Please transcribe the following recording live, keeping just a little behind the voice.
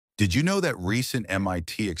Did you know that recent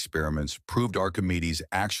MIT experiments proved Archimedes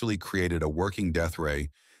actually created a working death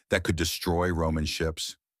ray that could destroy Roman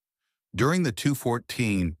ships? During the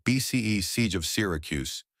 214 BCE siege of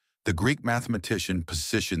Syracuse, the Greek mathematician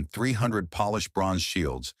positioned 300 polished bronze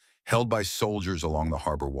shields held by soldiers along the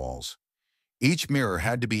harbor walls. Each mirror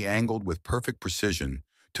had to be angled with perfect precision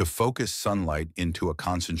to focus sunlight into a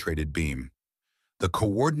concentrated beam. The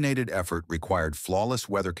coordinated effort required flawless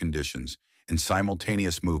weather conditions and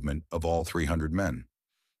simultaneous movement of all 300 men.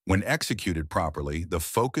 When executed properly, the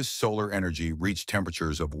focused solar energy reached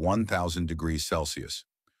temperatures of 1,000 degrees Celsius.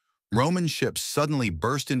 Roman ships suddenly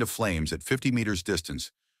burst into flames at 50 meters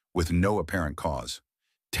distance with no apparent cause.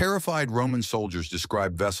 Terrified Roman soldiers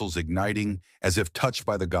described vessels igniting as if touched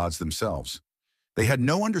by the gods themselves. They had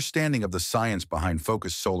no understanding of the science behind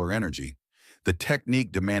focused solar energy. The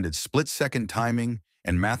technique demanded split-second timing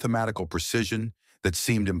and mathematical precision that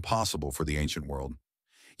seemed impossible for the ancient world.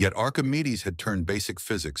 Yet Archimedes had turned basic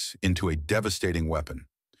physics into a devastating weapon.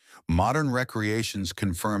 Modern recreations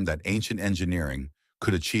confirmed that ancient engineering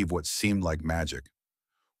could achieve what seemed like magic.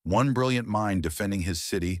 One brilliant mind defending his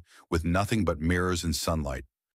city with nothing but mirrors and sunlight.